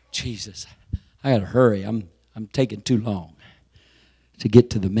 I got to hurry. I'm taking too long to get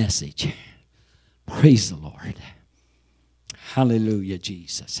to the message. Praise the Lord. Hallelujah,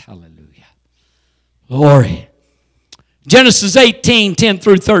 Jesus. Hallelujah. Glory. Genesis 18, 10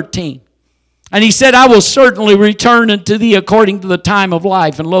 through 13. And he said, I will certainly return unto thee according to the time of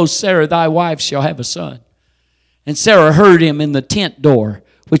life. And lo, Sarah thy wife shall have a son. And Sarah heard him in the tent door,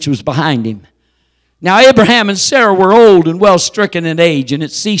 which was behind him. Now Abraham and Sarah were old and well stricken in age, and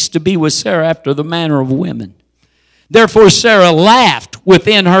it ceased to be with Sarah after the manner of women. Therefore Sarah laughed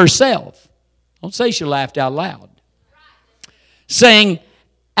within herself. Don't say she laughed out loud. Saying,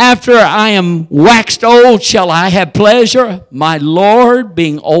 after I am waxed old, shall I have pleasure, my Lord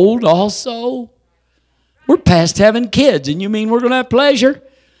being old also? We're past having kids, and you mean we're going to have pleasure?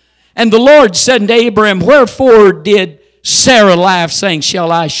 And the Lord said unto Abraham, wherefore did Sarah laugh, saying,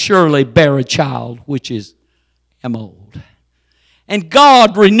 shall I surely bear a child, which am old? And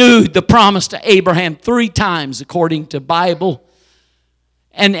God renewed the promise to Abraham 3 times, according to Bible.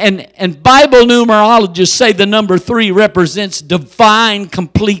 And Bible numerologists say the number 3 represents divine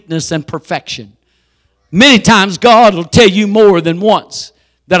completeness and perfection. Many times God will tell you more than once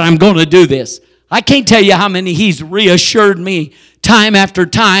that I'm going to do this. I can't tell you how many He's reassured me time after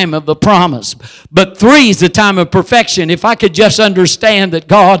time of the promise. But 3 is the time of perfection. If I could just understand that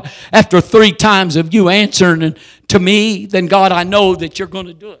God, after 3 times of you answering to me, then God, I know that you're going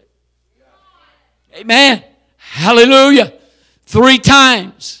to do it. Amen. Hallelujah. 3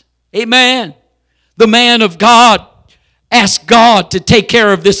 times. Amen. The man of God asked God to take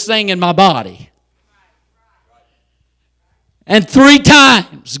care of this thing in my body. And 3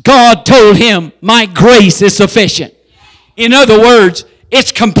 times God told him, my grace is sufficient. In other words,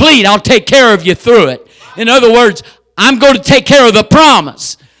 it's complete. I'll take care of you through it. In other words, I'm going to take care of the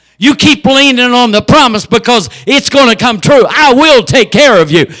promise. You keep leaning on the promise because it's going to come true. I will take care of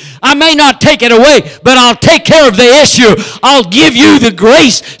you. I may not take it away, but I'll take care of the issue. I'll give you the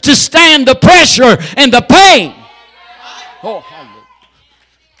grace to stand the pressure and the pain. Oh, hallelujah.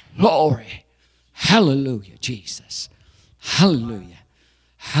 Glory. Hallelujah, Jesus. Hallelujah.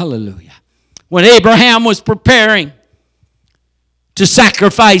 Hallelujah. When Abraham was preparing to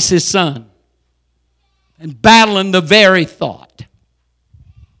sacrifice his son and battling the very thought,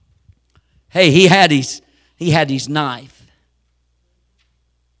 hey, he had his knife.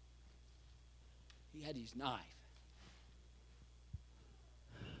 He had his knife.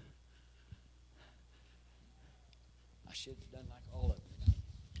 I should have done like all of them.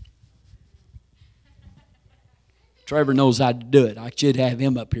 Trevor knows how to do it. I should have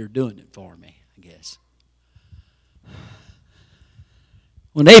him up here doing it for me, I guess.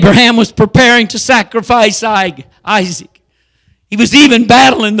 When Abraham was preparing to sacrifice Isaac, he was even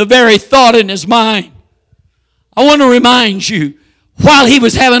battling the very thought in his mind. I want to remind you, while he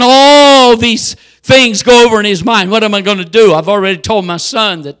was having all these things go over in his mind, what am I going to do? I've already told my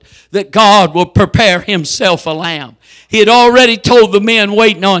son that God will prepare himself a lamb. He had already told the men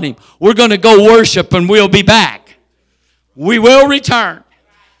waiting on him, we're going to go worship and we'll be back. We will return.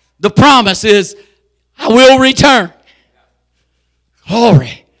 The promise is, I will return.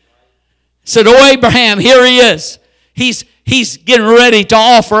 Glory. Said, oh, Abraham, here he is. He's getting ready to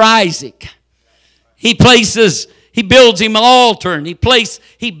offer Isaac. He builds him an altar, and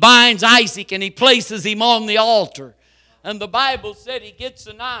he binds Isaac and he places him on the altar. And the Bible said he gets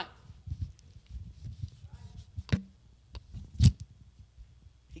a knife.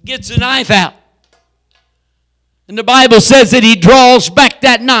 He gets a knife out. And the Bible says that he draws back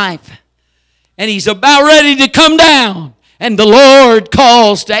that knife. And he's about ready to come down. And the Lord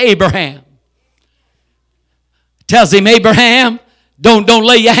calls to Abraham. Tells him, Abraham, don't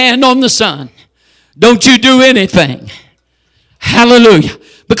lay your hand on the son. Don't you do anything. Hallelujah.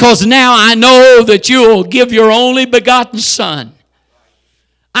 Because now I know that you will give your only begotten son.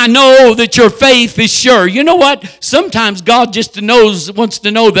 I know that your faith is sure. You know what? Sometimes God just wants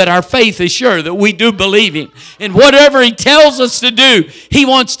to know that our faith is sure, that we do believe Him. And whatever He tells us to do, He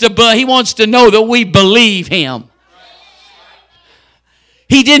wants to know that we believe Him.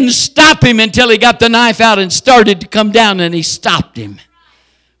 He didn't stop him until he got the knife out and started to come down, and he stopped him.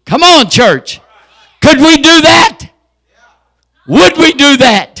 Come on, church. Could we do that? Would we do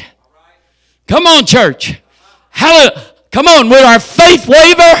that? Come on, church. Come on, would our faith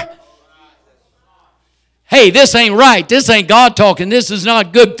waver? Hey, this ain't right. This ain't God talking. This is not a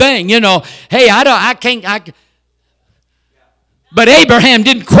good thing. You know, hey, I can't. But Abraham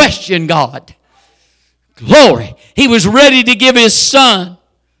didn't question God. Glory. He was ready to give his son.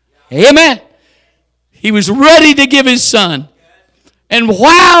 Amen. He was ready to give his son. And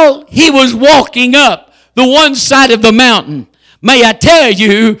while he was walking up the one side of the mountain, may I tell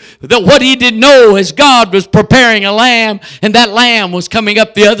you that what he didn't know is God was preparing a lamb, and that lamb was coming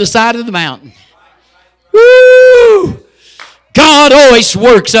up the other side of the mountain. Woo! God always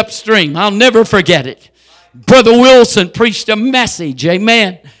works upstream. I'll never forget it. Brother Wilson preached a message.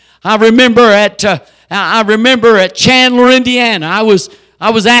 Amen. I remember at Chandler, Indiana. I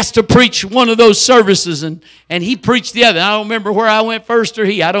was asked to preach one of those services, and he preached the other. I don't remember where I went first or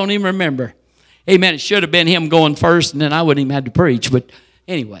he. I don't even remember. Amen. It should have been him going first, and then I wouldn't even have to preach. But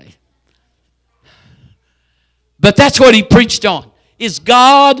anyway. But that's what he preached on. Is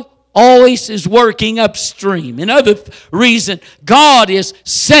God always is working upstream. Another reason, God is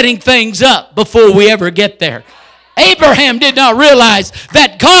setting things up before we ever get there. Abraham did not realize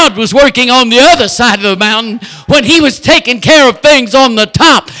that God was working on the other side of the mountain when he was taking care of things on the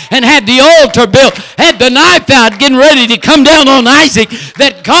top and had the altar built, had the knife out, getting ready to come down on Isaac,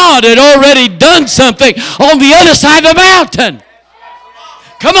 that God had already done something on the other side of the mountain.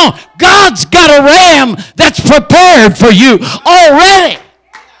 Come on, God's got a ram that's prepared for you already.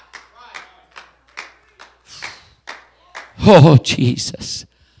 Oh, Jesus.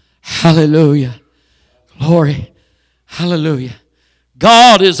 Hallelujah. Glory. Hallelujah.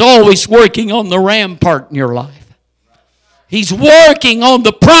 God is always working on the rampart in your life. He's working on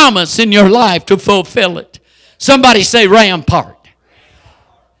the promise in your life to fulfill it. Somebody say rampart.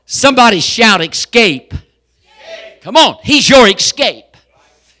 Somebody shout escape. Come on, He's your escape.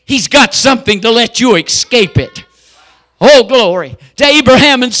 He's got something to let you escape it. Oh, glory. To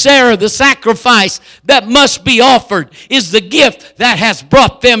Abraham and Sarah, the sacrifice that must be offered is the gift that has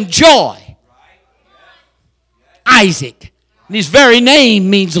brought them joy. Isaac. And his very name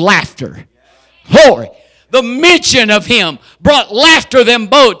means laughter. Glory. The mention of him brought laughter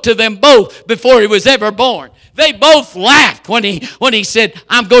to them both before he was ever born. They both laughed when he said,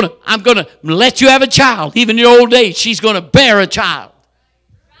 I'm gonna let you have a child. Even in your old age, she's gonna bear a child.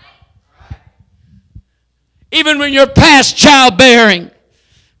 Even when you're past childbearing.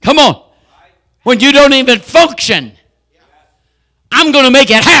 Come on. When you don't even function, I'm going to make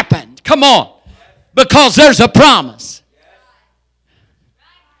it happen. Come on. Because there's a promise.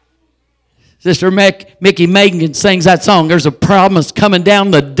 Sister Mickey Megan sings that song. There's a promise coming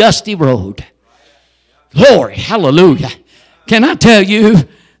down the dusty road. Glory. Hallelujah. Can I tell you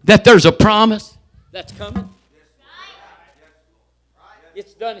that there's a promise that's coming?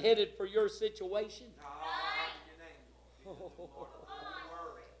 It's done headed for your situation.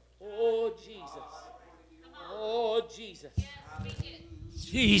 Oh, Jesus. Oh, Jesus.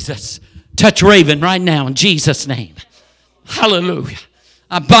 Jesus. Touch Raven right now in Jesus' name. Hallelujah.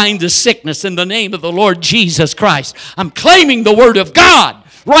 I bind the sickness in the name of the Lord Jesus Christ. I'm claiming the Word of God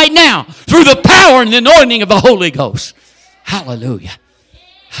right now through the power and the anointing of the Holy Ghost. Hallelujah.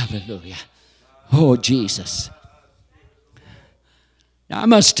 Hallelujah. Oh, Jesus. Now, I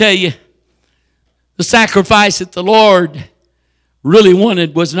must tell you, the sacrifice that the Lord really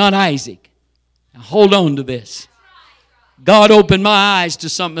wanted was not Isaac. Now, hold on to this. God opened my eyes to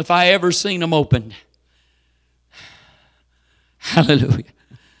something if I ever seen them opened. Hallelujah.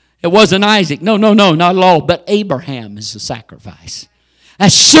 It wasn't Isaac. No, not at all. But Abraham is the sacrifice.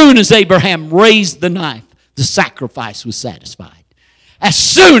 As soon as Abraham raised the knife, the sacrifice was satisfied. As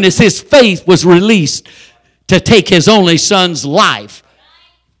soon as his faith was released to take his only son's life,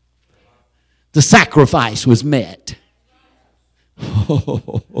 the sacrifice was met.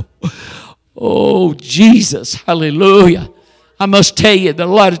 Oh, Jesus. Hallelujah. I must tell you that a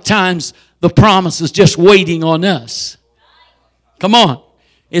lot of times the promise is just waiting on us. Come on.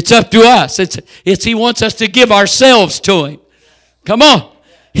 It's up to us. He wants us to give ourselves to Him. Come on.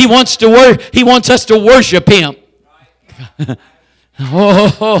 He wants us to worship Him.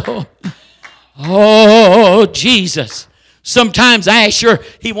 Oh, Jesus. Sometimes Asher,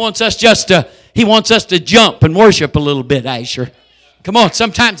 he wants us to jump and worship a little bit, Asher. Come on,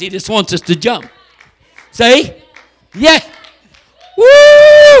 sometimes he just wants us to jump. See? Yeah.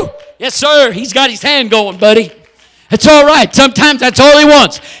 Woo! Yes, sir. He's got his hand going, buddy. It's all right. Sometimes that's all he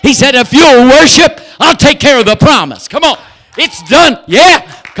wants. He said, if you'll worship, I'll take care of the promise. Come on. It's done. Yeah.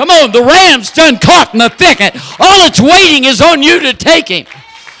 Come on. The ram's done caught in the thicket. All it's waiting is on you to take him.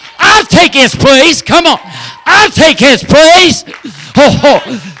 I'll take his place. Come on. I'll take his place.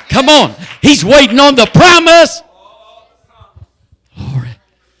 Oh, come on. He's waiting on the promise. Glory.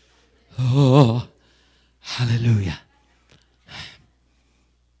 Oh, hallelujah.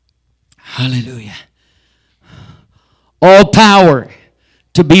 Hallelujah. All power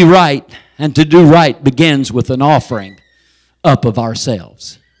to be right and to do right begins with an offering up of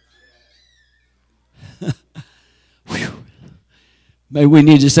ourselves. Maybe we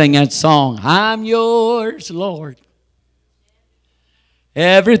need to sing that song. I'm yours, Lord.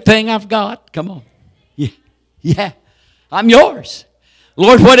 Everything I've got. Come on. Yeah. I'm yours.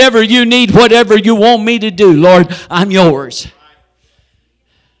 Lord, whatever you need, whatever you want me to do, Lord, I'm yours.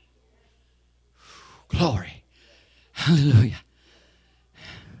 Glory. Hallelujah.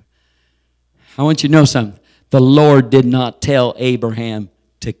 I want you to know something. The Lord did not tell Abraham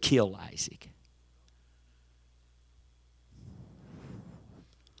to kill Isaac.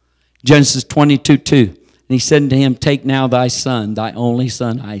 Genesis 22:2. And he said unto him, take now thy son, thy only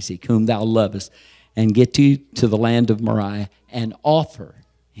son Isaac, whom thou lovest, and get you to the land of Moriah and offer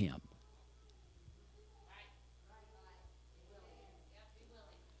him.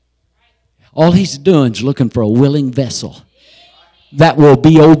 All he's doing is looking for a willing vessel that will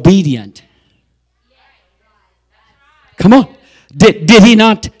be obedient. Come on. Did he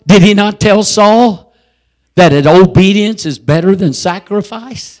not tell Saul that obedience is better than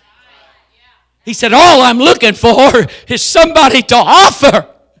sacrifice? He said, all I'm looking for is somebody to offer.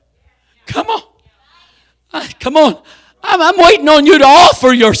 Come on. Come on. I'm waiting on you to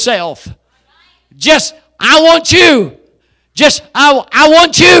offer yourself. I want you. I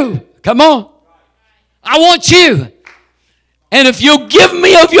want you. Come on. I want you. And if you'll give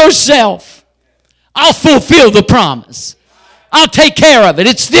me of yourself, I'll fulfill the promise. I'll take care of it.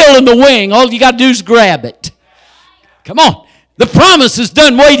 It's still in the wing. All you got to do is grab it. Come on. The promise is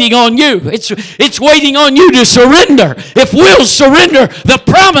done waiting on you. It's waiting on you to surrender. If we'll surrender, the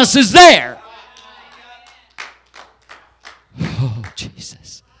promise is there. Oh,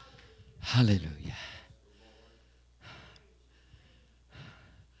 Jesus. Hallelujah.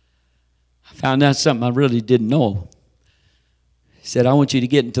 I found out something I really didn't know. He said, I want you to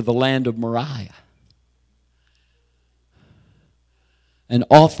get into the land of Moriah. and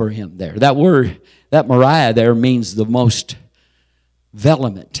offer him there. That word, that Moriah there means the most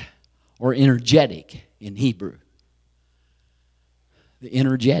vehement or energetic in Hebrew. The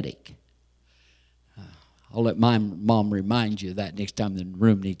energetic. I'll let my mom remind you of that next time the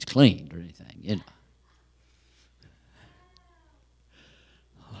room needs cleaned or anything, you know.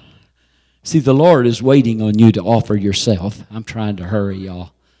 See, the Lord is waiting on you to offer yourself. I'm trying to hurry,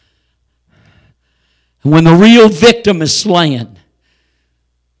 y'all. And when the real victim is slain,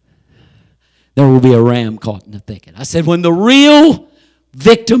 there will be a ram caught in the thicket. I said, when the real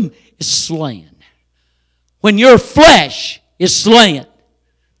victim is slain, when your flesh is slain,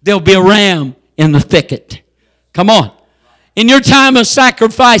 there'll be a ram in the thicket. Come on. In your time of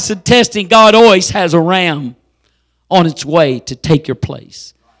sacrifice and testing, God always has a ram on its way to take your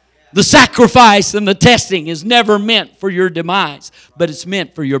place. The sacrifice and the testing is never meant for your demise, but it's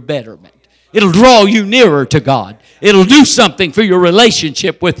meant for your betterment. It'll draw you nearer to God. It'll do something for your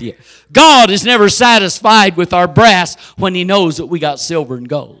relationship with you. God is never satisfied with our brass when He knows that we got silver and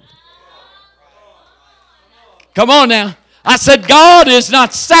gold. Come on now. I said God is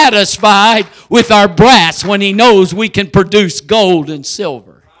not satisfied with our brass when He knows we can produce gold and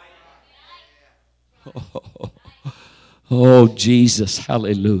silver. Oh, Jesus.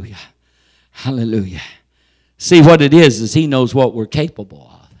 Hallelujah. Hallelujah. See, what it is He knows what we're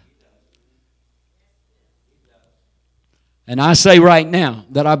capable of. And I say right now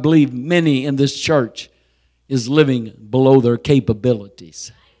that I believe many in this church is living below their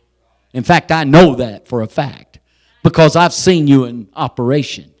capabilities. In fact, I know that for a fact because I've seen you in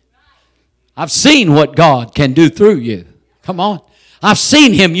operation. I've seen what God can do through you. Come on. I've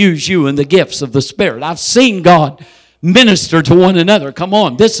seen Him use you in the gifts of the Spirit. I've seen God minister to one another. Come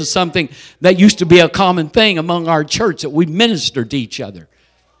on. This is something that used to be a common thing among our church, that we ministered to each other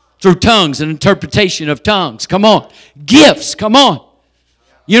through tongues and interpretation of tongues. Come on. Gifts. Come on.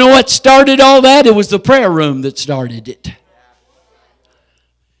 You know what started all that? It was the prayer room that started it.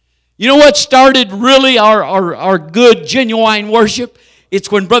 You know what started really our good, genuine worship? It's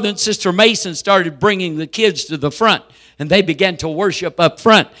when Brother and Sister Mason started bringing the kids to the front. And they began to worship up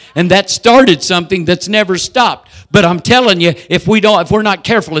front. And that started something that's never stopped. But I'm telling you, if we're not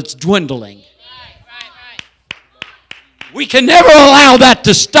careful, it's dwindling. We can never allow that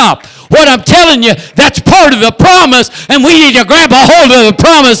to stop. What I'm telling you, that's part of the promise, and we need to grab a hold of the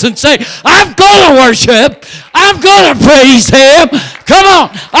promise and say, I'm going to worship. I'm going to praise Him. Come on.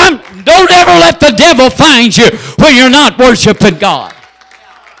 Don't ever let the devil find you when you're not worshiping God.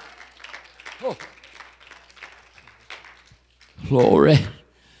 Oh. Glory.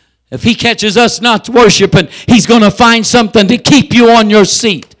 If he catches us not worshiping, he's going to find something to keep you on your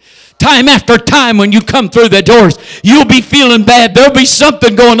seat. Time after time when you come through the doors, you'll be feeling bad. There'll be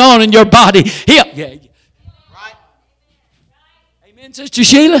something going on in your body. Right. Amen, Sister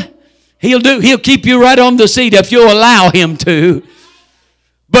Sheila? He'll keep you right on the seat if you'll allow him to.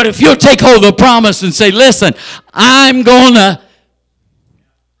 But if you'll take hold of the promise and say, listen, I'm going to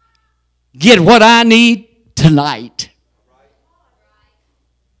get what I need tonight.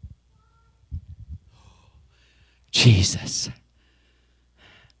 Jesus.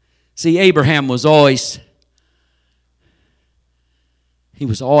 See, Abraham was always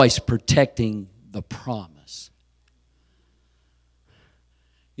protecting the promise.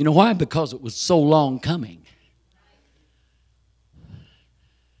 You know why? Because it was so long coming.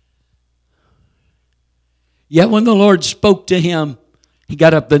 Yet when the Lord spoke to him, he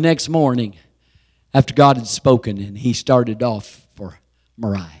got up the next morning after God had spoken, and he started off for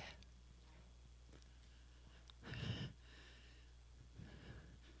Moriah.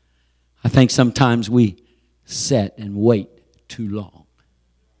 I think sometimes we sit and wait too long.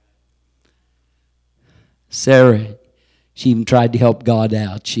 Sarah, she even tried to help God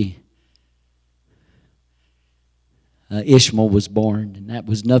out. Ishmael was born, and that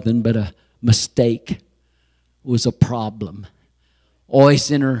was nothing but a mistake. It was a problem.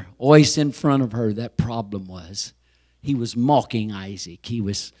 Always in front of her, that problem was. He was mocking Isaac. He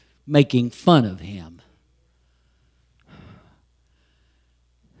was making fun of him.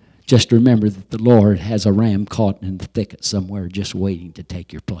 Just remember that the Lord has a ram caught in the thicket somewhere just waiting to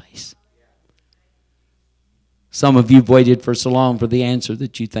take your place. Some of you have waited for so long for the answer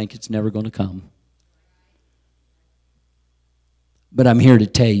that you think it's never going to come. But I'm here to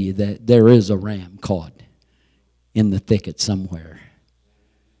tell you that there is a ram caught in the thicket somewhere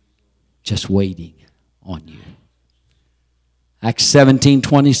just waiting on you. Acts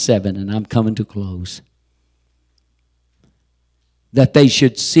 17:27, and I'm coming to close. That they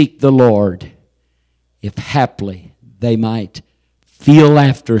should seek the Lord, if haply they might feel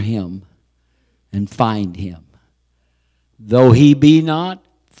after Him and find Him, though he be not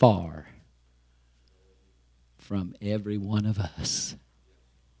far from every one of us.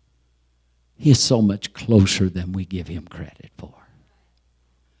 He is so much closer than we give him credit for.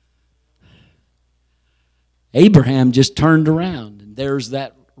 Abraham just turned around, and there's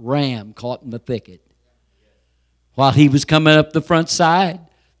that ram caught in the thicket. While he was coming up the front side,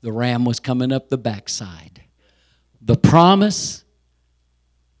 the ram was coming up the back side. The promise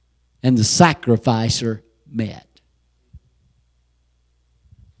and the sacrificer met.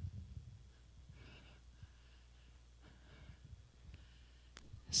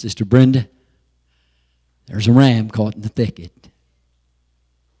 Sister Brenda, there's a ram caught in the thicket.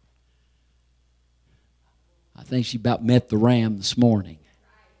 I think she about met the ram this morning.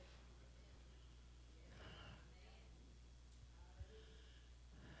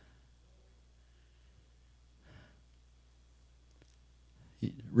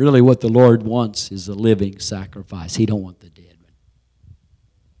 Really what the Lord wants is a living sacrifice. He don't want the dead one.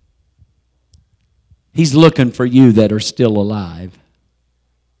 He's looking for you that are still alive.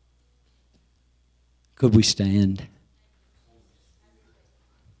 Could we stand?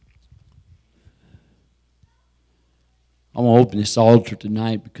 I want to open this altar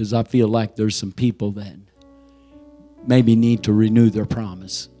tonight because I feel like there's some people that maybe need to renew their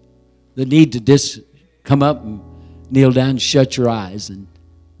promise. They need to just come up and kneel down and shut your eyes and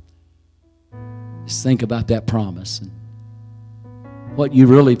just think about that promise and what you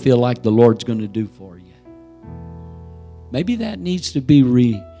really feel like the Lord's going to do for you. Maybe that needs to be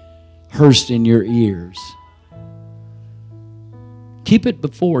rehearsed in your ears. Keep it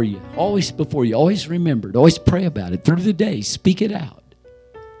before you. Always before you. Always remember it. Always pray about it. Through the day, speak it out.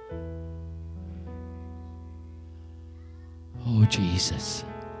 Oh, Jesus.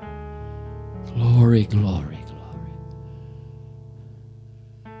 Glory, glory, glory.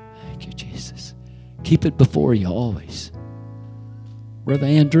 Thank you, Jesus. Keep it before you always. Brother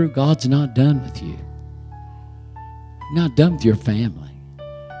Andrew, God's not done with you. Not done with your family.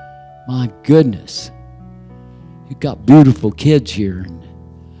 My goodness. You've got beautiful kids here and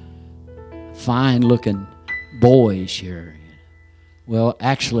fine-looking boys here. Well,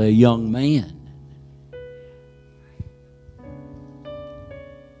 actually, a young man.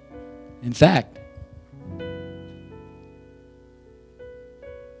 In fact,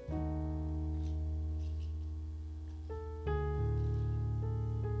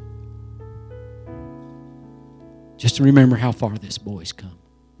 just to remember how far this boy's come.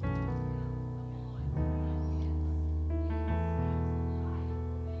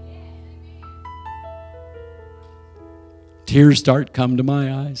 Tears start to come to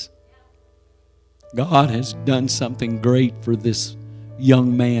my eyes. God has done something great for this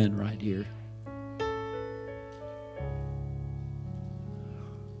young man right here.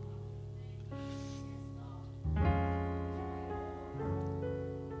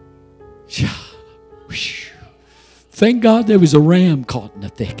 Thank God there was a ram caught in the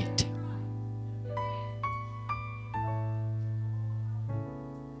thicket.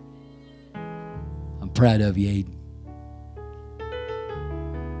 I'm proud of you, Aiden.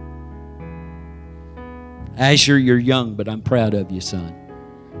 Asher, you're young, but I'm proud of you, son.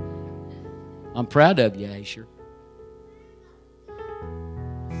 I'm proud of you, Asher.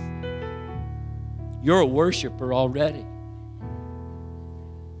 You're a worshiper already.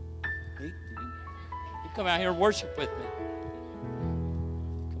 You come out here and worship with me.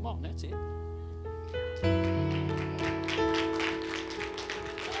 Come on, that's it.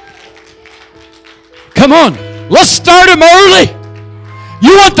 Come on, let's start him early.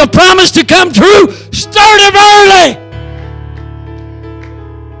 You want the promise to come true? Start him early.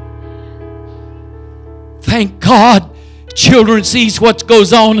 Thank God children sees what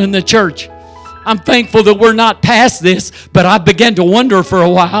goes on in the church. I'm thankful that we're not past this, but I began to wonder for a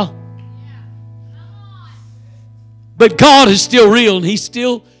while. But God is still real, and He's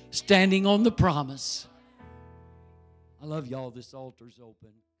still standing on the promise. I love y'all. This altar's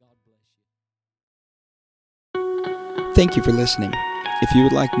open. God bless you. Thank you for listening. If you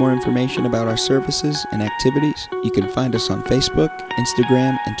would like more information about our services and activities, you can find us on Facebook,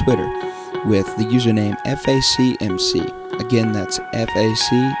 Instagram, and Twitter with the username FACMC. Again, that's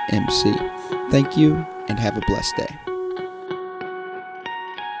FACMC. Thank you, and have a blessed day.